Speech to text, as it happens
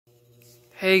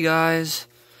Hey guys,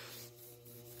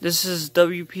 this is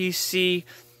WPC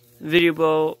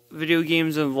Video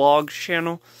Games and Vlogs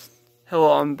channel.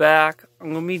 Hello, I'm back.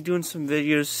 I'm gonna be doing some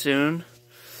videos soon.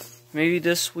 Maybe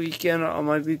this weekend I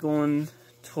might be going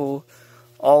to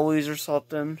Always or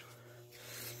something.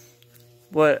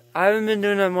 But I haven't been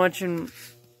doing that much, and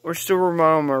we're still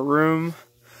remodeling my room.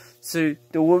 So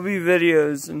there will be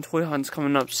videos and toy hunts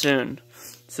coming up soon.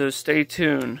 So stay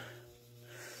tuned.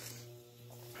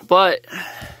 But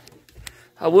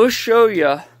I will show you.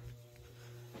 I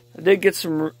did get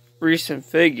some recent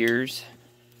figures.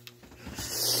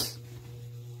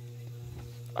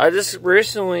 I just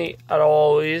recently at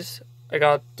Always I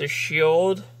got the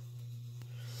Shield,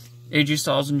 AJ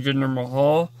Styles and Jinder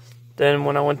Mahal. Then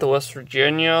when I went to West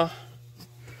Virginia,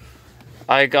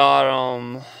 I got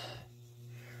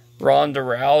Ronda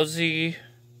Rousey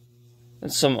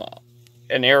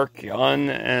and Eric Young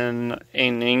and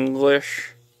in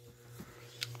English.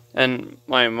 And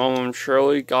my mom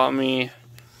Shirley got me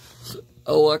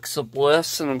Alexa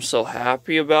Bliss, and I'm so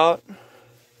happy about.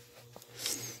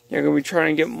 They're going to be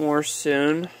trying to get more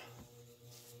soon.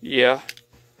 Yeah.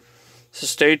 So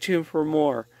stay tuned for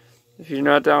more. If you're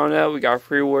not down with that, we got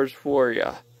free words for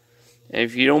you. And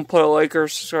if you don't put a like or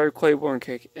subscribe, Claiborne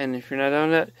Kick. And if you're not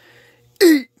down with that,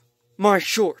 eat my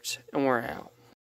shorts. And we're out.